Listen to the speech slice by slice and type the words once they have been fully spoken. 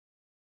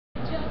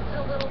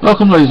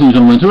Welcome, ladies and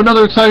gentlemen, to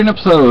another exciting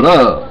episode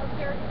of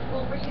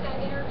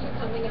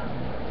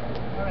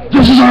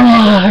This Is Our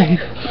Life!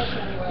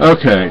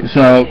 Okay,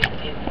 so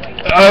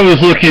I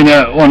was looking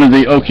at one of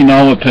the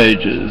Okinawa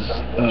pages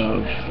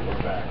of...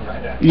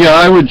 Yeah,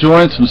 I would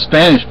join some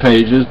Spanish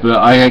pages, but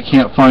I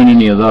can't find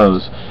any of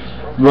those.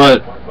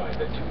 But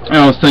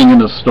I was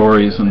thinking of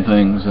stories and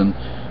things, and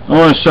I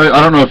want to show you. I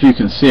don't know if you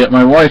can see it.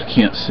 My wife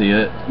can't see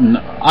it. And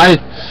I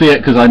see it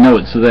because I know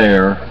it's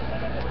there.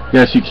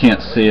 Yes, you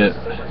can't see it.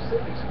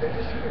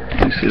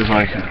 Let me see if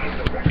I can.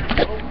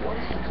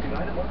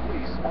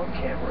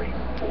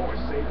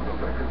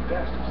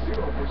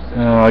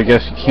 Oh, I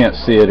guess you can't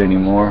see it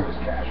anymore.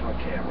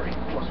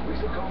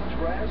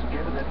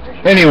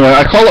 Anyway,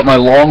 I call it my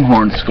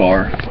Longhorn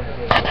Scar.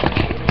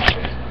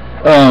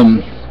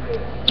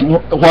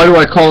 Why do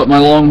I call it my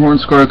Longhorn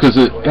Scar? Because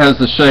it has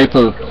the shape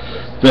of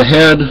the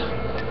head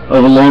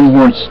of a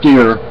longhorn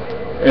steer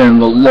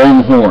and the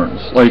long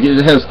horns. Like,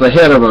 it has the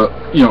head of a,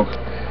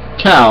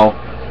 cow,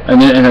 and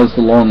then it has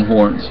the long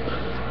horns.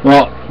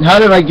 Well, how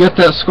did I get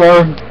that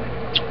scar?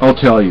 I'll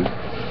tell you.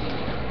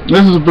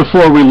 This is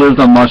before we lived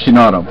on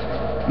Machinado.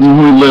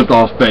 We lived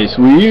off base.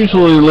 We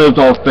usually lived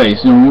off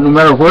base. No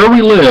matter where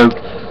we lived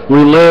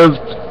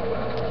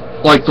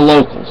like the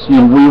locals.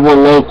 We were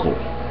local.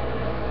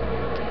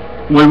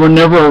 We were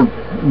never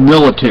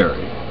military.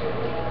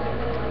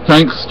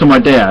 Thanks to my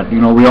dad.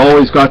 We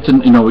always got to,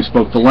 we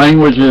spoke the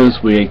languages,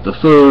 we ate the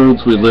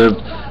foods, we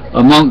lived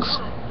amongst,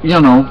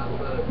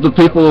 the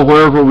people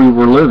wherever we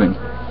were living.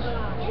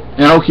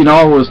 And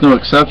Okinawa was no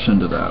exception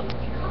to that.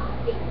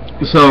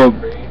 So,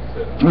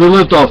 we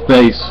lived off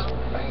base.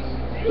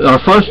 Our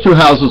first two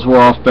houses were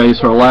off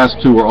base, our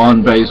last two were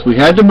on base. We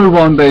had to move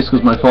on base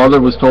because my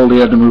father was told he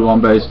had to move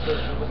on base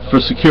for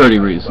security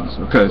reasons.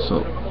 Okay,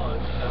 so,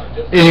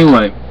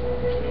 anyway,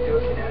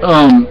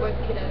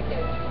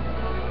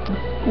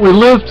 we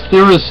lived,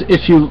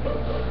 if you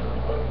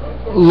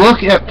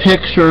look at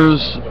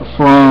pictures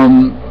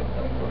from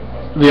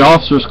the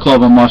Officers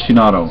Club on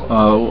Machinado,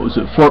 what was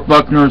it, Fort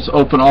Buckner's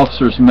Open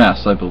Officers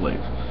Mess, I believe.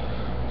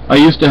 I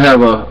used to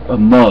have a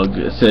mug,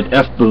 it said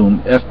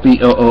FBOOM,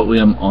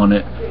 F-B-O-O-M on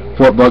it,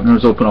 Fort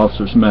Buckner's Open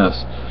Officers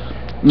Mess.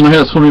 And I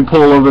had a swimming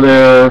pool over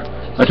there,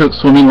 I took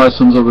swimming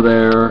lessons over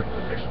there.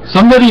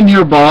 Somebody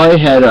nearby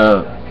had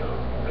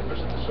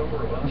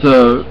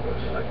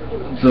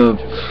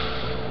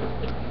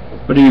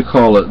what do you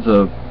call it,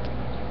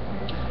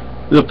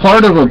 the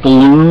part of a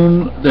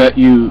balloon that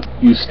you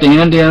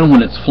stand in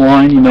when it's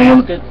flying,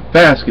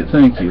 basket,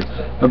 thank you.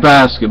 A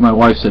basket, my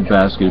wife said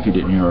basket if you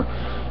didn't hear her.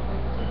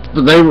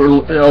 But they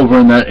were over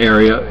in that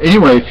area.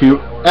 Anyway, if you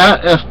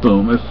at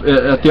FBOOM,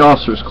 at the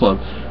Officers Club,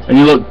 and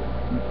you look,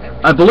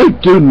 I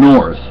believe, due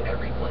north,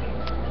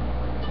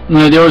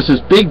 there was this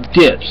big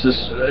ditch.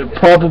 This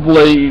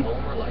probably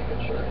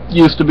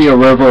used to be a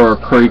river or a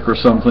creek or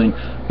something,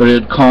 but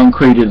it had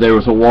concreted. There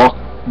was a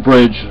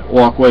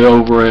walkway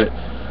over it,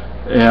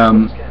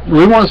 and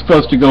we weren't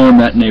supposed to go in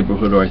that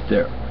neighborhood right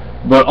there.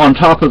 But on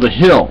top of the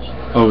hill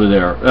over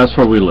there, that's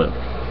where we lived.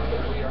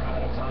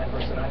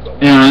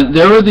 And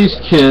there were these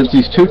kids,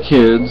 these two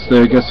kids,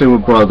 I guess they were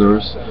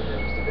brothers.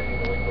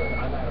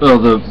 Oh,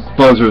 the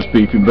buzzer's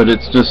beeping, but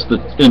it's just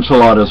the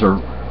enchiladas are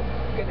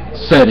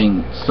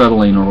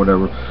settling or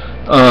whatever.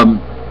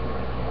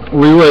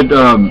 We would,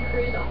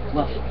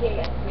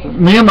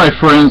 me and my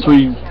friends,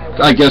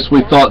 I guess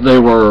we thought they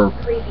were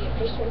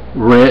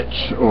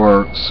rich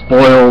or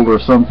spoiled or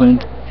something.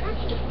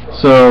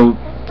 So,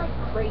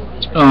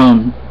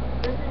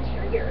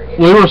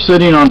 we were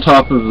sitting on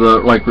top of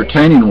the,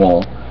 retaining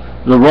wall.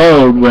 The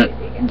road went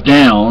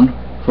down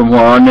from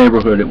where our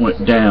neighborhood, it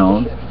went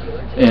down,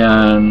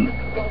 and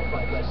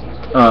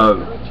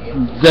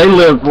they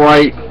lived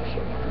right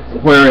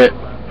where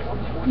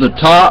the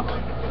top,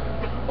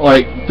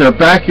 their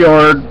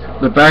backyard,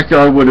 the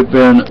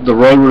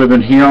road would have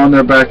been here on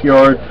their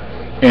backyard,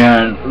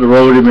 and the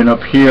road would have been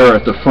up here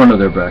at the front of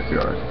their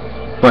backyard,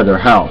 by their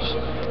house.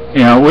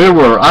 And we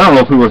were, I don't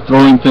know if we were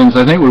throwing things,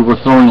 I think we were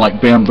throwing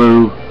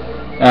bamboo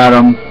at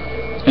them,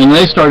 and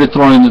they started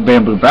throwing the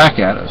bamboo back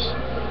at us.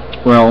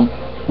 Well,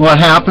 what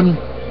happened?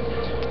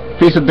 A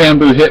piece of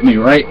bamboo hit me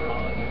right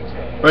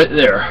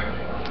there.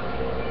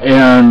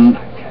 And,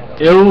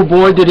 oh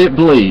boy, did it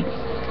bleed.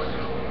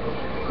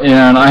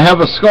 And I have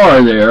a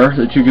scar there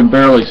that you can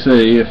barely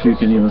see, if you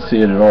can even see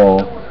it at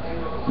all,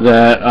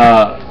 that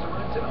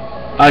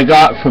I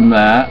got from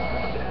that.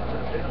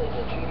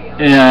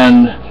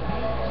 And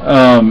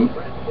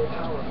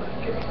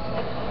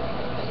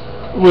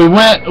we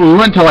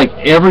went to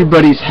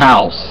everybody's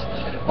house,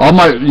 all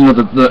my,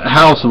 the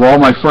house of all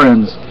my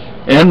friends,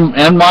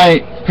 and my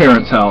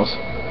parents' house.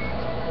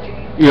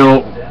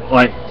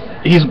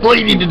 He's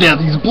bleeding to death.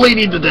 He's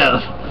bleeding to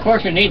death. Of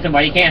course you need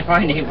somebody. You can't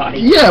find anybody.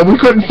 Yeah, we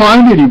couldn't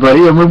find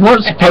anybody, and we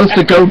weren't supposed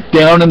to go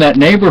down in that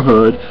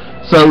neighborhood.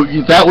 So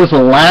that was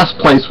the last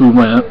place we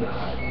went.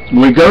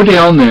 We go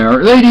down there.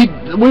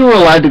 We were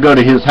allowed to go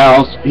to his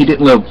house. He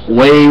didn't live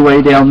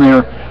way down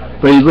there,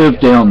 but he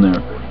lived down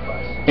there.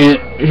 And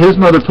his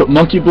mother put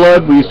monkey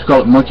blood, we used to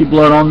call it monkey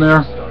blood, on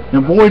there.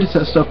 And boy, does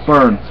that stuff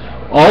burn.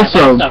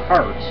 Also, that stuff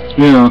hurts.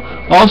 you know,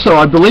 also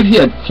I believe he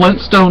had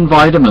Flintstone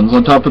vitamins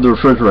on top of the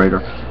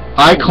refrigerator.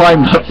 I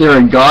climbed up there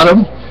and got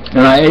them,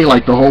 and I ate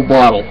like the whole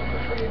bottle.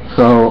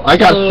 So I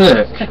got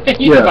sick.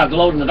 You about to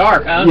glow in the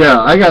dark, huh?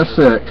 Yeah, I got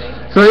sick.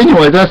 So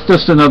anyway, that's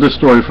just another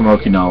story from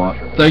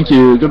Okinawa. Thank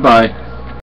you. Goodbye.